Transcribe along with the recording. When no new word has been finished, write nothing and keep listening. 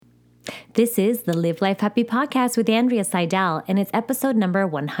This is the Live Life Happy podcast with Andrea Seidel, and it's episode number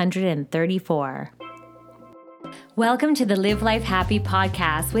 134. Welcome to the Live Life Happy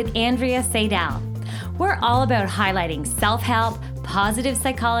podcast with Andrea Seidel. We're all about highlighting self-help, positive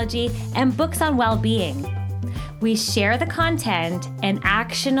psychology, and books on well-being. We share the content and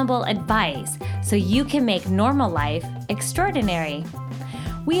actionable advice so you can make normal life extraordinary.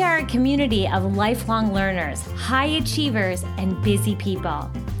 We are a community of lifelong learners, high achievers, and busy people.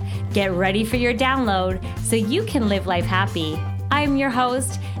 Get ready for your download so you can live life happy. I'm your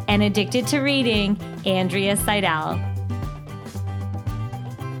host and addicted to reading, Andrea Seidel.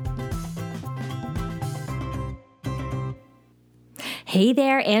 Hey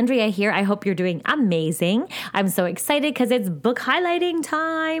there, Andrea here. I hope you're doing amazing. I'm so excited because it's book highlighting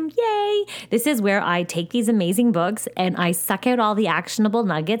time. Yay! This is where I take these amazing books and I suck out all the actionable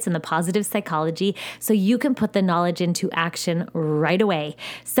nuggets and the positive psychology so you can put the knowledge into action right away.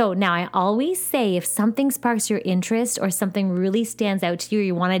 So now I always say if something sparks your interest or something really stands out to you, or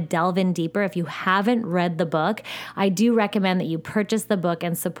you want to delve in deeper, if you haven't read the book, I do recommend that you purchase the book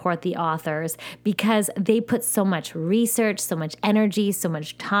and support the authors because they put so much research, so much energy, so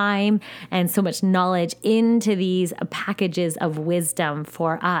much time, and so much knowledge into these packages of wisdom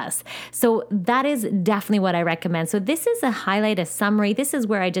for us. So that is definitely what I recommend. So this is a highlight, a summary. This is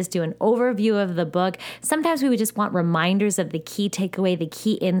where I just do an overview of the book. Sometimes we would just want reminders of the key takeaway, the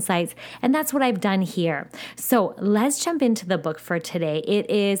key insights, and that's what I've done here. So let's jump into the book for today. It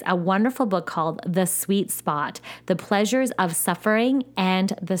is a wonderful book called The Sweet Spot, The Pleasures of Suffering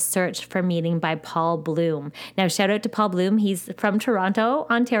and the Search for Meaning by Paul Bloom. Now, shout out to Paul Bloom. He's from Toronto,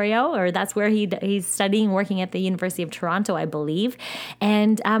 Ontario, or that's where he's studying, working at the University of Toronto, I believe.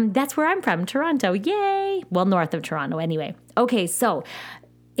 And that's where I'm from, Toronto. Yay! Well, north of Toronto anyway. Okay, so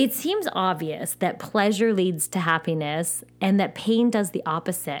it seems obvious that pleasure leads to happiness and that pain does the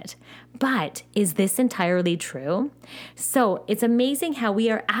opposite. But is this entirely true? So it's amazing how we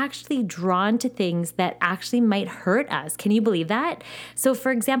are actually drawn to things that actually might hurt us. Can you believe that? So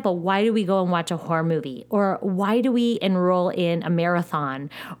for example, why do we go and watch a horror movie? Or why do we enroll in a marathon?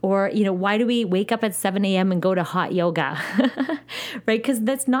 Or, why do we wake up at 7 a.m. and go to hot yoga? Right? Because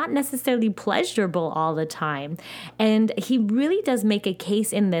that's not necessarily pleasurable all the time. And he really does make a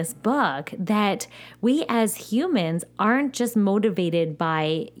case in this book that we as humans aren't just motivated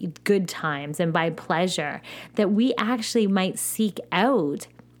by good times and by pleasure, that we actually might seek out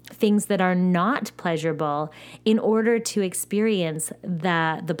things that are not pleasurable in order to experience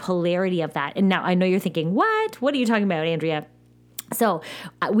the polarity of that. And now I know you're thinking, what are you talking about, Andrea? So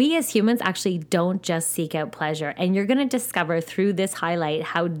we as humans actually don't just seek out pleasure. And you're going to discover through this highlight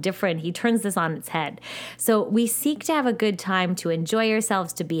how different he turns this on its head. So we seek to have a good time, to enjoy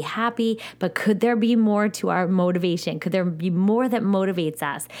ourselves, to be happy. But could there be more to our motivation? Could there be more that motivates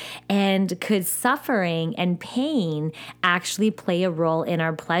us? And could suffering and pain actually play a role in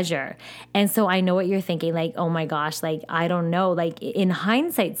our pleasure? And so I know what you're thinking, like, oh my gosh, like, I don't know. Like in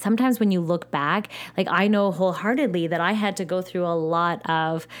hindsight, sometimes when you look back, like I know wholeheartedly that I had to go through a lot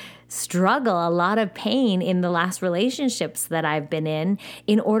of struggle, a lot of pain in the last relationships that I've been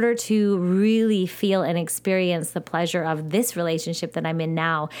in order to really feel and experience the pleasure of this relationship that I'm in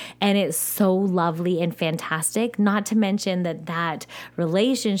now. And it's so lovely and fantastic, not to mention that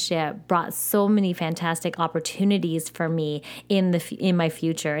relationship brought so many fantastic opportunities for me in my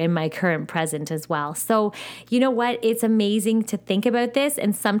future, in my current present as well. So you know what? It's amazing to think about this,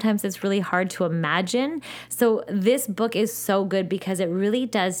 and sometimes it's really hard to imagine. So this book is so good because it really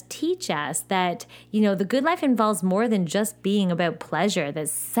does teach us that, the good life involves more than just being about pleasure, that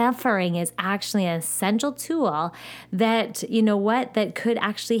suffering is actually an essential tool that, that could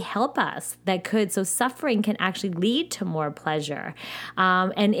actually help us, so suffering can actually lead to more pleasure.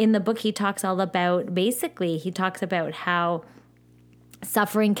 And in the book, he talks about how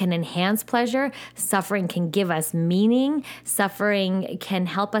suffering can enhance pleasure. Suffering can give us meaning. Suffering can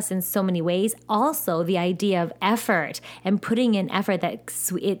help us in so many ways. Also, the idea of effort and putting in effort, that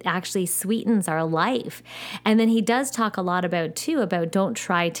it actually sweetens our life. And then he does talk a lot about don't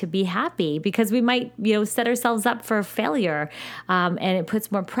try to be happy, because we might, set ourselves up for failure, and it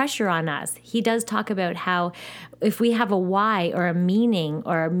puts more pressure on us. He does talk about how if we have a why or a meaning,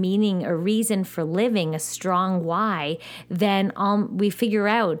 a reason for living, a strong why, then we figure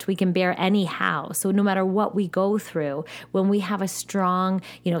out we can bear anyhow. So no matter what we go through, when we have a strong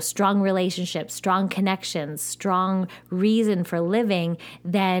relationship, strong connections, strong reason for living,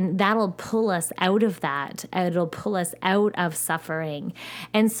 then that'll pull us out of that. It'll pull us out of suffering.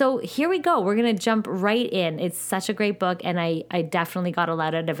 And so here we go. We're going to jump right in. It's such a great book, and I definitely got a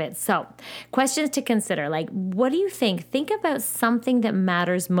lot out of it. So questions to consider, like, what what do you think? Think about something that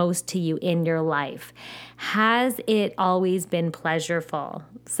matters most to you in your life. Has it always been pleasurable?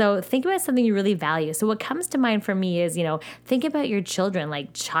 So think about something you really value. So what comes to mind for me is, think about your children,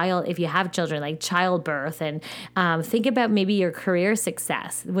 if you have children, like childbirth, and think about maybe your career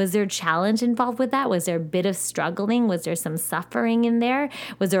success. Was there challenge involved with that? Was there a bit of struggling? Was there some suffering in there?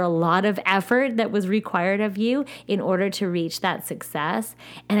 Was there a lot of effort that was required of you in order to reach that success?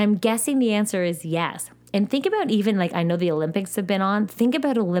 And I'm guessing the answer is yes. And think about even I know the Olympics have been on. Think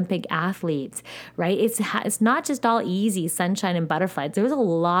about Olympic athletes, right? It's not just all easy sunshine and butterflies. There was a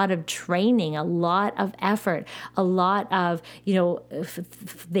lot of training, a lot of effort, a lot of,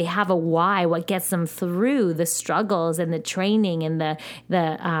 they have a why, what gets them through the struggles and the training and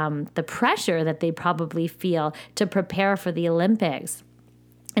the pressure that they probably feel to prepare for the Olympics.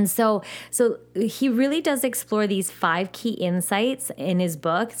 And so he really does explore these 5 key insights in his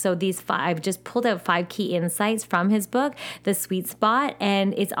book. So I've just pulled out 5 key insights from his book, The Sweet Spot,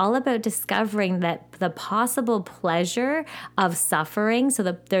 and it's all about discovering that the possible pleasure of suffering.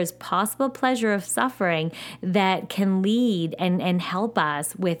 So there's possible pleasure of suffering that can lead and help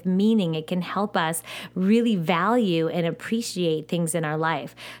us with meaning. It can help us really value and appreciate things in our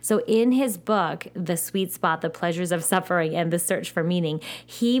life. So in his book, The Sweet Spot, The Pleasures of Suffering and the Search for Meaning,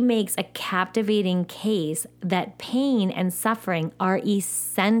 he makes a captivating case that pain and suffering are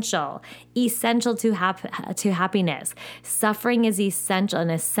essential to happiness. Suffering is an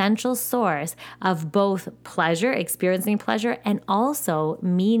essential source of both pleasure, experiencing pleasure, and also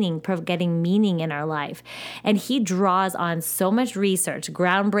meaning, getting meaning in our life. And he draws on so much research,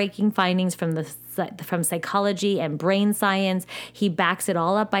 groundbreaking findings from psychology and brain science. He backs it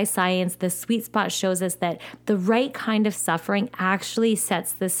all up by science. The Sweet Spot shows us that the right kind of suffering actually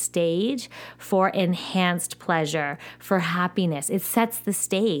sets the stage for enhanced pleasure, for happiness. It sets the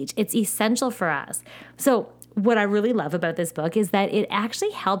stage. It's essential for us. So what I really love about this book is that it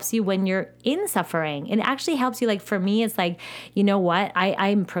actually helps you when you're in suffering. It actually helps you. For me, it's you know what?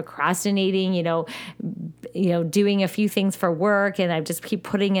 I'm procrastinating, doing a few things for work, and I just keep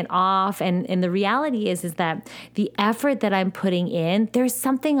putting it off. And the reality is that the effort that I'm putting in, there's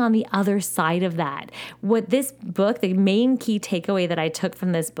something on the other side of that. What this book, the main key takeaway that I took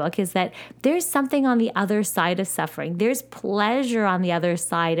from this book is that there's something on the other side of suffering. There's pleasure on the other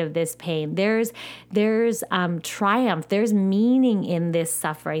side of this pain. There's triumph. There's meaning in this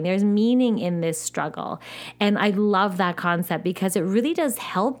suffering. There's meaning in this struggle. And I love that concept because it really does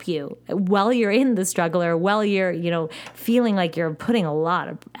help you while you're in the struggle or while you're, feeling like you're putting a lot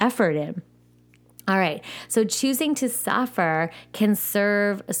of effort in. All right. So choosing to suffer can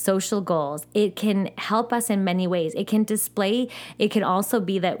serve social goals. It can help us in many ways. It can also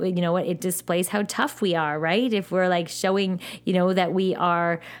be that, it displays how tough we are, right? If we're showing, that we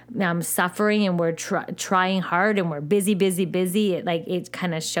are suffering and we're trying hard and we're busy, it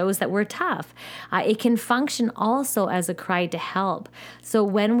kind of shows that we're tough. It can function also as a cry to help. So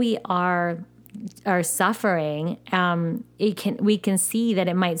when we are suffering, we can see that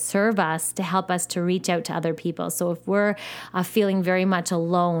it might serve us to help us to reach out to other people. So if we're feeling very much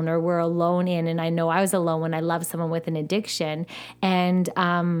alone, or we're alone and I know I was alone when I loved someone with an addiction, and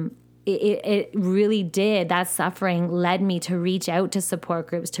it really did. That suffering led me to reach out to support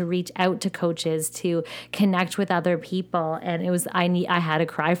groups, to reach out to coaches, to connect with other people. And I had to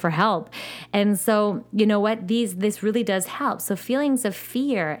cry for help. And so, you know what? This really does help. So feelings of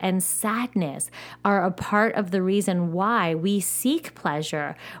fear and sadness are a part of the reason why we seek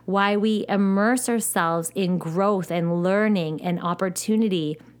pleasure, why we immerse ourselves in growth and learning and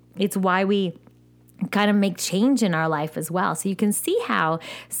opportunity. It's why we kind of make change in our life as well. So you can see how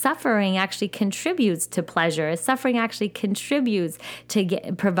suffering actually contributes to pleasure. Suffering actually contributes to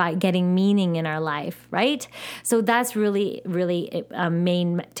getting meaning in our life, right? So that's really, really a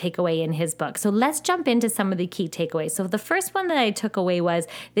main takeaway in his book. So let's jump into some of the key takeaways. So the first one that I took away was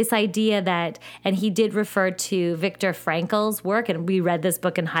this idea that, and he did refer to Viktor Frankl's work, and we read this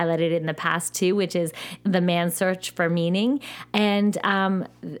book and highlighted it in the past too, which is The Man's Search for Meaning. And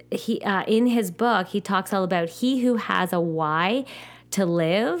he in his book, he talks all about he who has a why to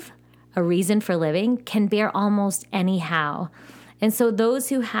live, a reason for living, can bear almost anyhow. And so those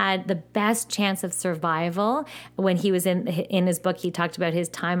who had the best chance of survival, when he was in his book, he talked about his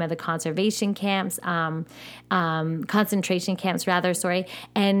time at the concentration camps, and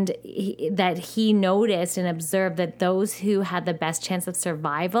that he noticed and observed that those who had the best chance of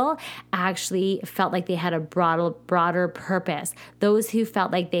survival actually felt like they had a broader purpose. Those who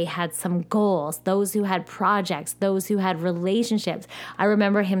felt like they had some goals, those who had projects, those who had relationships. I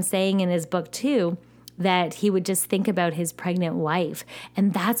remember him saying in his book too, that he would just think about his pregnant wife.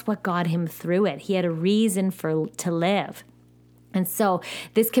 And that's what got him through it. He had a reason to live. And so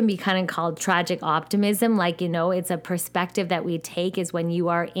this can be kind of called tragic optimism. Like, it's a perspective that we take is when you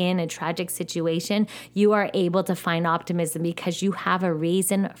are in a tragic situation, you are able to find optimism because you have a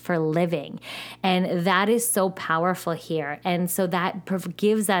reason for living. And that is so powerful here. And so that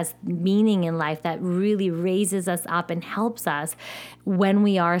gives us meaning in life that really raises us up and helps us when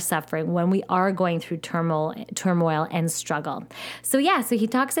we are suffering, when we are going through turmoil and struggle. So he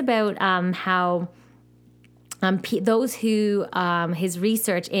talks about how those who his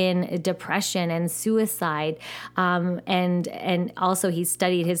research in depression and suicide, and also he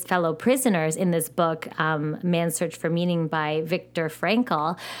studied his fellow prisoners in this book, Man's Search for Meaning by Viktor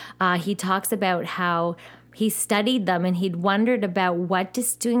Frankl. He talks about how he studied them and he'd wondered about what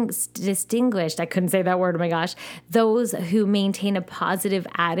distinguished, I couldn't say that word, oh my gosh, those who maintain a positive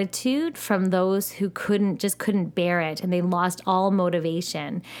attitude from those who couldn't bear it, and they lost all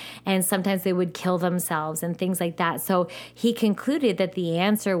motivation. And sometimes they would kill themselves and things like that. So he concluded that the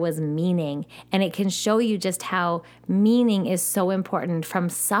answer was meaning. And it can show you just how meaning is so important. From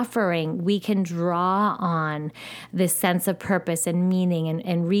suffering, we can draw on this sense of purpose and meaning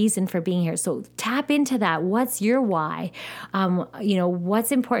and reason for being here. So tap into that. What's your why?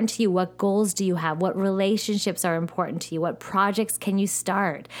 What's important to you? What goals do you have? What relationships are important to you? What projects can you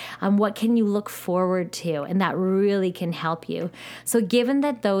start? What can you look forward to? And that really can help you. So given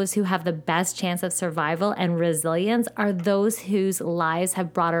that those who have the best chance of survival and resilience are those whose lives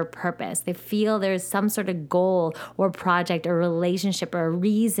have broader purpose. They feel there's some sort of goal or project or relationship or a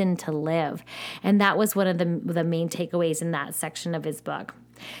reason to live. And that was one of the main takeaways in that section of his book.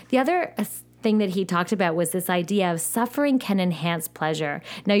 The other thing that he talked about was this idea of suffering can enhance pleasure.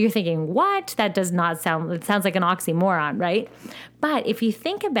 Now you're thinking, what? That does not sound, it sounds like an oxymoron, right? But if you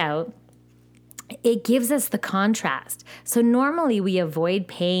think about it, gives us the contrast. So normally we avoid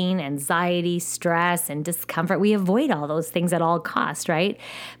pain, anxiety, stress, and discomfort. We avoid all those things at all costs, right?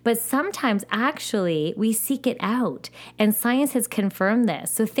 But sometimes actually we seek it out, and science has confirmed this.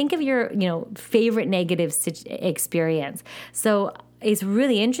 So think of your, favorite negative experience. So it's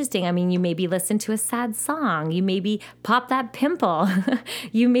really interesting. I mean, you maybe listen to a sad song. You maybe pop that pimple.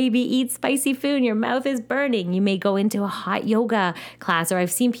 You maybe eat spicy food and your mouth is burning. You may go into a hot yoga class, or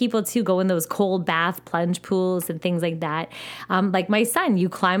I've seen people too go in those cold bath plunge pools and things like that. Like my son, you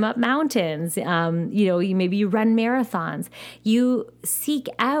climb up mountains. You run marathons. You seek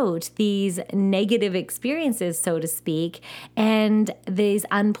out these negative experiences, so to speak, and these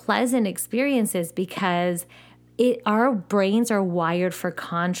unpleasant experiences because our brains are wired for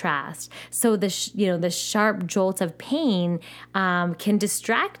contrast. So the sharp jolts of pain can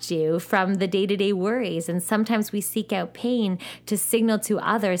distract you from the day-to-day worries. And sometimes we seek out pain to signal to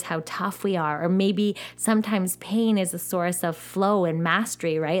others how tough we are. Or maybe sometimes pain is a source of flow and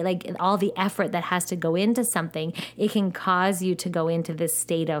mastery, right? Like all the effort that has to go into something, it can cause you to go into this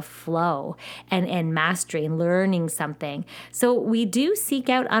state of flow and mastery and learning something. So we do seek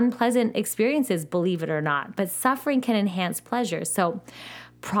out unpleasant experiences, believe it or not. But suffering can enhance pleasure. So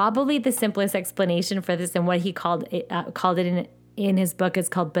probably the simplest explanation for this, and what he called it in his book is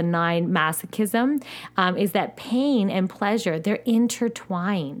called benign masochism, is that pain and pleasure, they're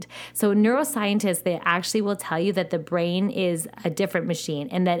intertwined. So neuroscientists, they actually will tell you that the brain is a different machine,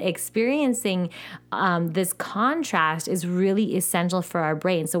 and that experiencing this contrast is really essential for our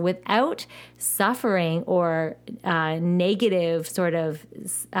brain. So without suffering or negative sort of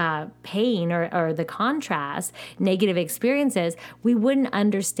pain or the contrast, negative experiences, we wouldn't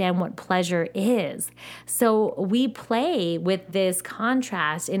understand what pleasure is. So we play with this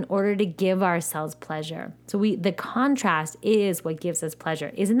contrast in order to give ourselves pleasure. So the contrast is what gives us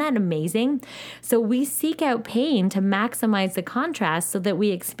pleasure. Isn't that amazing? So we seek out pain to maximize the contrast so that we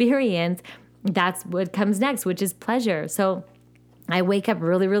experience that's what comes next, which is pleasure. So I wake up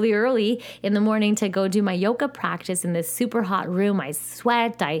really, really early in the morning to go do my yoga practice in this super hot room. I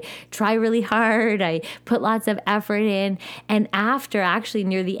sweat, I try really hard, I put lots of effort in. And after, actually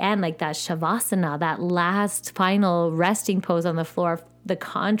near the end, like that Shavasana, that last final resting pose on the floor, the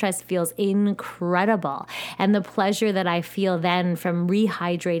contrast feels incredible. And the pleasure that I feel then from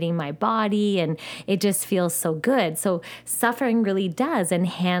rehydrating my body, and it just feels so good. So suffering really does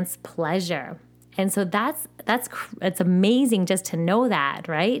enhance pleasure. And so it's amazing just to know that,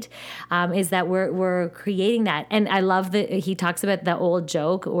 right? Is that we're creating that. And I love that he talks about the old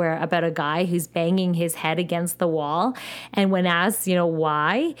joke about a guy who's banging his head against the wall. And when asked,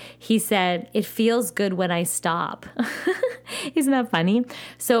 why, he said, "It feels good when I stop." Isn't that funny?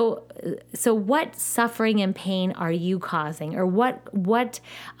 So what suffering and pain are you causing, or what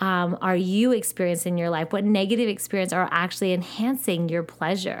are you experiencing in your life? What negative experience are actually enhancing your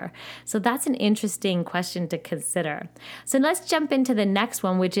pleasure? So that's an interesting question to consider. So let's jump into the next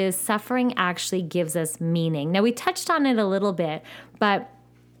one, which is suffering actually gives us meaning. Now, we touched on it a little bit, but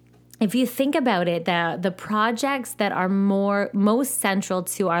if you think about it, the projects that are most central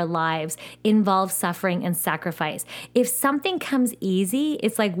to our lives involve suffering and sacrifice. If something comes easy,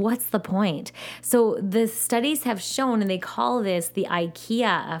 it's like, what's the point? So the studies have shown, and they call this the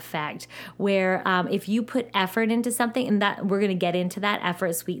IKEA effect, where if you put effort into something, and that we're going to get into that,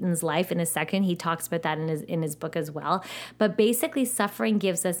 effort sweetens life in a second. He talks about that in his book as well. But basically, suffering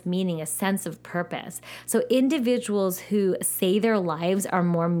gives us meaning, a sense of purpose. So individuals who say their lives are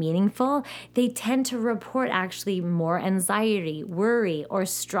more meaningful, they tend to report actually more anxiety, worry, or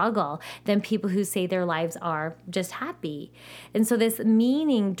struggle than people who say their lives are just happy. And so this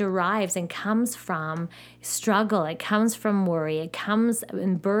meaning derives and comes from struggle. It comes from worry. It comes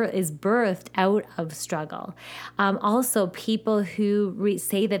and is birthed out of struggle. Also, people who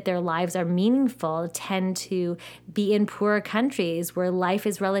say that their lives are meaningful tend to be in poorer countries where life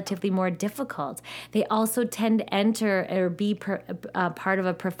is relatively more difficult. They also tend to enter or be part of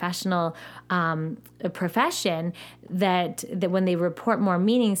a professional profession that when they report more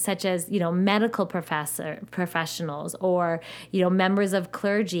meaning, such as medical professionals, or members of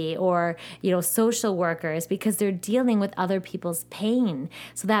clergy, or social workers, because they're dealing with other people's pain.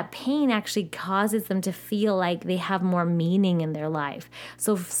 So that pain actually causes them to feel like they have more meaning in their life.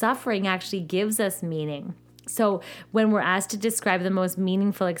 So suffering actually gives us meaning. So when we're asked to describe the most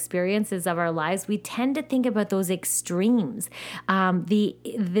meaningful experiences of our lives, we tend to think about those extremes.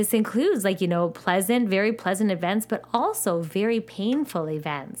 This includes pleasant, very pleasant events, but also very painful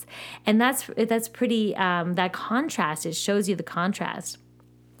events. And that's pretty, that contrast, it shows you the contrast.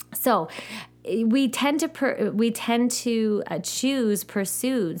 So we tend to choose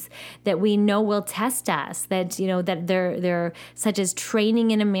pursuits that we know will test us, that that they're such as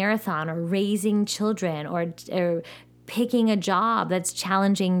training in a marathon, or raising children, or picking a job that's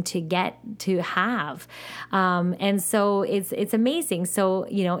challenging to have. And so it's amazing. So,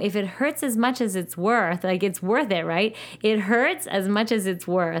 if it hurts as much as it's worth, it's worth it, right? It hurts as much as it's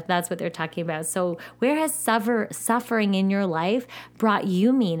worth. That's what they're talking about. So where has suffering in your life brought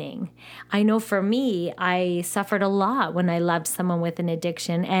you meaning? I know for me, I suffered a lot when I loved someone with an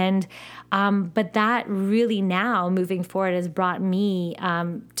addiction. And but that really now, moving forward, has brought me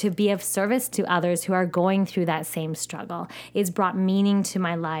to be of service to others who are going through that same struggle. It's brought meaning to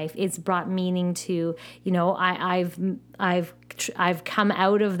my life. It's brought meaning to, I've come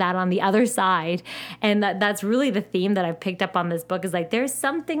out of that on the other side. And that's really the theme that I've picked up on this book, is there's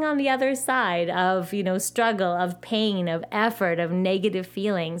something on the other side of, struggle, of pain, of effort, of negative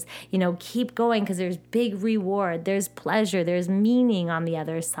feelings. Keep going, because there's big reward, there's pleasure, there's meaning on the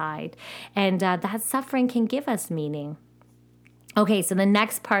other side. And that suffering can give us meaning. Okay, so the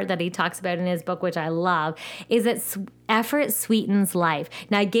next part that he talks about in his book, which I love, is that effort sweetens life.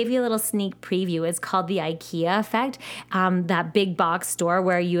 Now, I gave you a little sneak preview. It's called the IKEA effect, that big box store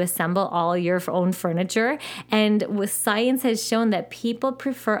where you assemble all your own furniture. And science has shown that people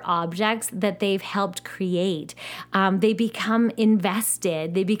prefer objects that they've helped create. They become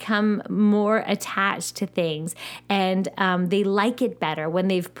invested. They become more attached to things. And they like it better when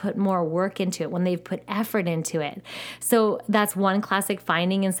they've put more work into it, when they've put effort into it. So that's one classic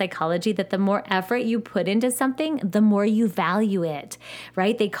finding in psychology, that the more effort you put into something, the more you value it,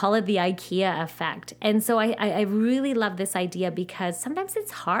 right? They call it the IKEA effect. And so I really love this idea, because sometimes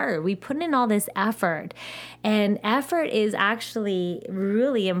it's hard. We put in all this effort, and effort is actually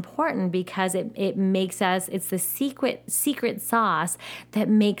really important, because it makes us, it's the secret sauce that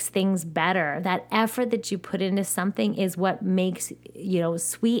makes things better. That effort that you put into something is what makes,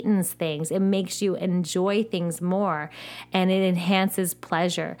 sweetens things. It makes you enjoy things more, and it enhances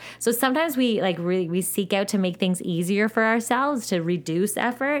pleasure. So sometimes we seek out to make things easier for ourselves, to reduce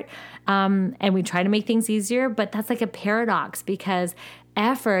effort, and we try to make things easier, but that's like a paradox, because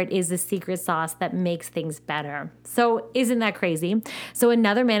effort is the secret sauce that makes things better. So isn't that crazy? So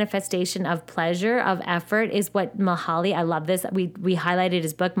another manifestation of pleasure, of effort, is what Mihaly, I love this. We highlighted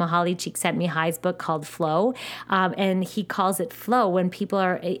his book, Mihaly Csikszentmihalyi's book called Flow. And he calls it flow when people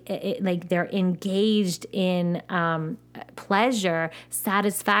are like they're engaged in pleasure,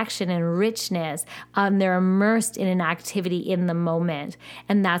 satisfaction, and richness. They're immersed in an activity in the moment.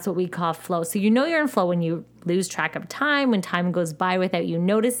 And that's what we call flow. So you know you're in flow when you lose track of time, when time goes by without you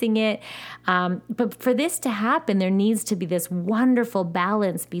noticing it. But for this to happen, there needs to be this wonderful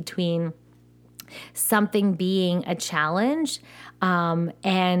balance between something being a challenge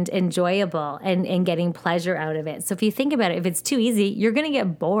and enjoyable and getting pleasure out of it. So if you think about it, if it's too easy, you're going to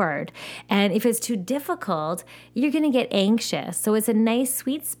get bored. And if it's too difficult, you're going to get anxious. So it's a nice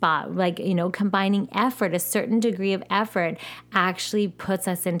sweet spot, like, combining effort, a certain degree of effort actually puts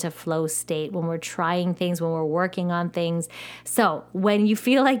us into flow state when we're trying things, when we're working on things. So when you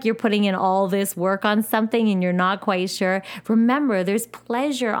feel like you're putting in all this work on something and you're not quite sure, remember there's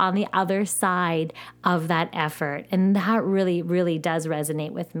pleasure on the other side of that effort. And that really, really does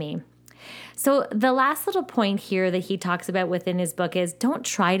resonate with me. So the last little point here that he talks about within his book is don't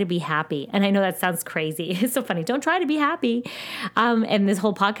try to be happy. And I know that sounds crazy. It's so funny. Don't try to be happy. And this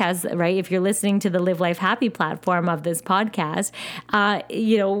whole podcast, right? If you're listening to the Live Life Happy platform of this podcast,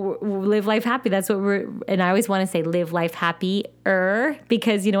 live life happy. That's what and I always want to say live life happier,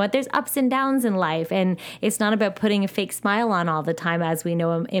 because you know what? There's ups and downs in life. And it's not about putting a fake smile on all the time. As we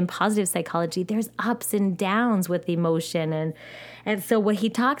know in positive psychology, there's ups and downs with emotion. And so what he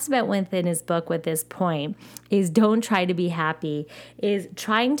talks about within his book with this point is don't try to be happy. Is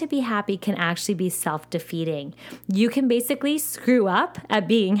trying to be happy can actually be self-defeating. You can basically screw up at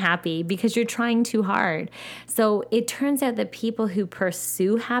being happy because you're trying too hard. So it turns out that people who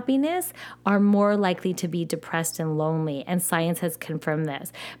pursue happiness are more likely to be depressed and lonely. And science has confirmed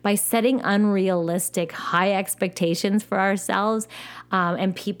this. By setting unrealistic high expectations for ourselves,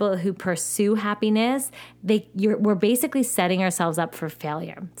 and people who pursue happiness, we're basically setting ourselves up for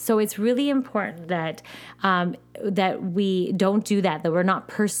failure. So it's really important that we don't do that we're not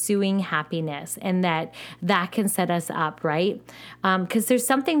pursuing happiness, and that can set us up, right? Because there's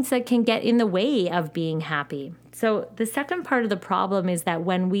some things that can get in the way of being happy. So the second part of the problem is that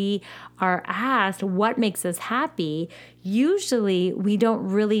when we are asked what makes us happy, usually we don't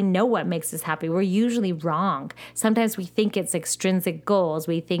really know what makes us happy. We're usually wrong. Sometimes we think it's extrinsic goals.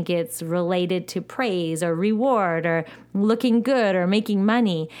 We think it's related to praise or reward or looking good or making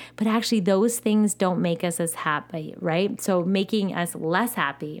money. But actually those things don't make us as happy, right? So making us less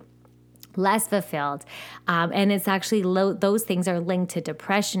happy, less fulfilled. And it's actually those things are linked to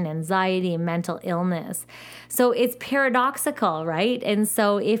depression, anxiety, and mental illness. So it's paradoxical, right? And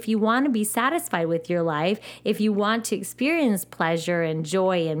so if you want to be satisfied with your life, if you want to experience pleasure and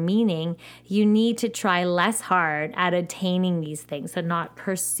joy and meaning, you need to try less hard at attaining these things, so not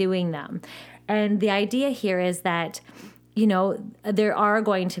pursuing them. And the idea here is that there are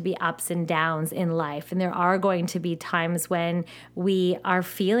going to be ups and downs in life, and there are going to be times when we are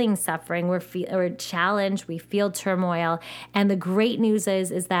feeling suffering, we're challenged, we feel turmoil. And the great news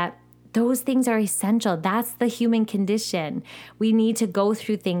is that those things are essential. That's the human condition. We need to go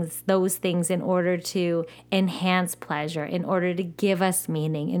through those things in order to enhance pleasure, in order to give us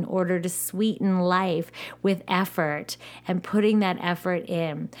meaning, in order to sweeten life with effort and putting that effort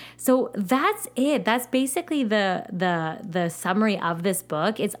in. So that's it. That's basically the summary of this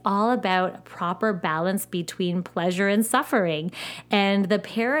book. It's all about proper balance between pleasure and suffering and the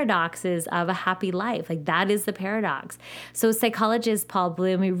paradoxes of a happy life. Like that is the paradox. So psychologist Paul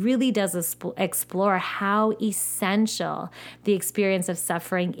Bloom, he really does explore how essential the experience of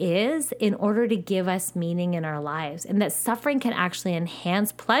suffering is in order to give us meaning in our lives, and that suffering can actually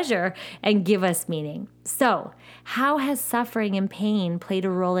enhance pleasure and give us meaning. So, how has suffering and pain played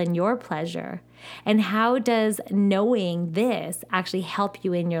a role in your pleasure? And how does knowing this actually help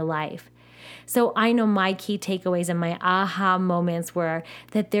you in your life? So I know my key takeaways and my aha moments were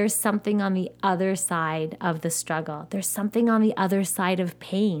that there's something on the other side of the struggle. There's something on the other side of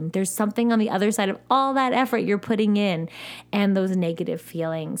pain. There's something on the other side of all that effort you're putting in and those negative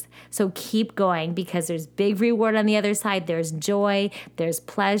feelings. So keep going, because there's big reward on the other side. There's joy, there's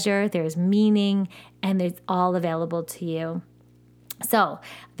pleasure, there's meaning, and it's all available to you. So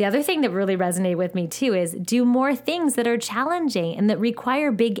the other thing that really resonated with me too is do more things that are challenging and that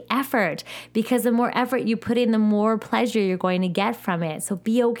require big effort, because the more effort you put in, the more pleasure you're going to get from it. So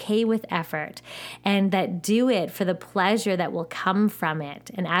be okay with effort, and that do it for the pleasure that will come from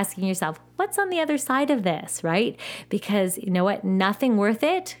it, and asking yourself, what's on the other side of this, right? Because you know what? Nothing worth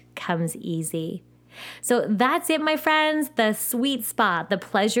it comes easy. So that's it, my friends. The sweet spot, the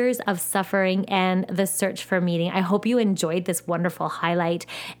pleasures of suffering, and the search for meaning. I hope you enjoyed this wonderful highlight.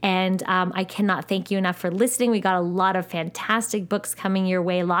 And I cannot thank you enough for listening. We got a lot of fantastic books coming your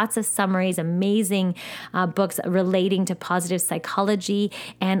way, lots of summaries, amazing books relating to positive psychology.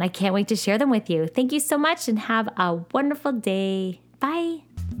 And I can't wait to share them with you. Thank you so much and have a wonderful day. Bye.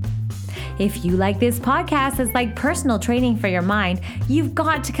 If you like this podcast as like personal training for your mind, you've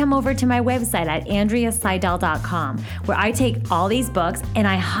got to come over to my website at andreaseidel.com, where I take all these books and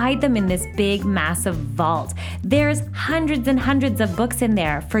I hide them in this big, massive vault. There's hundreds and hundreds of books in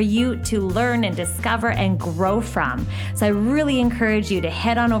there for you to learn and discover and grow from. So I really encourage you to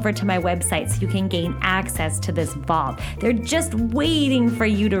head on over to my website so you can gain access to this vault. They're just waiting for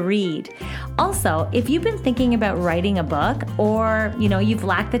you to read. Also, if you've been thinking about writing a book, or you've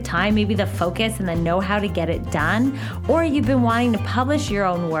lacked the time, maybe the focus and the know-how to get it done, or you've been wanting to publish your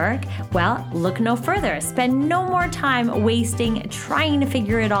own work, well, look no further. Spend no more time wasting trying to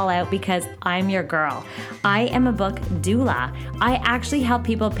figure it all out, because I'm your girl. I am a book doula. I actually help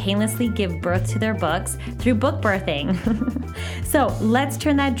people painlessly give birth to their books through book birthing. So let's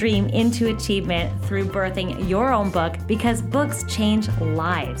turn that dream into achievement through birthing your own book, because books change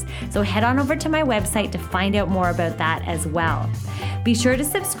lives. So head on over to my website to find out more about that as well. Be sure to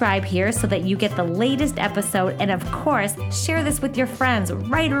subscribe here so that you get the latest episode, and of course, share this with your friends.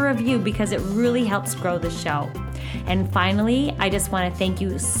 Write a review, because it really helps grow the show. And finally, I just want to thank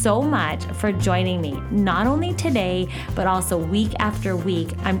you so much for joining me, not only today, but also week after week.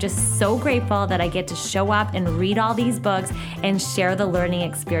 I'm just so grateful that I get to show up and read all these books and share the learning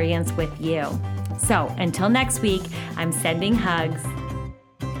experience with you. So until next week, I'm sending hugs.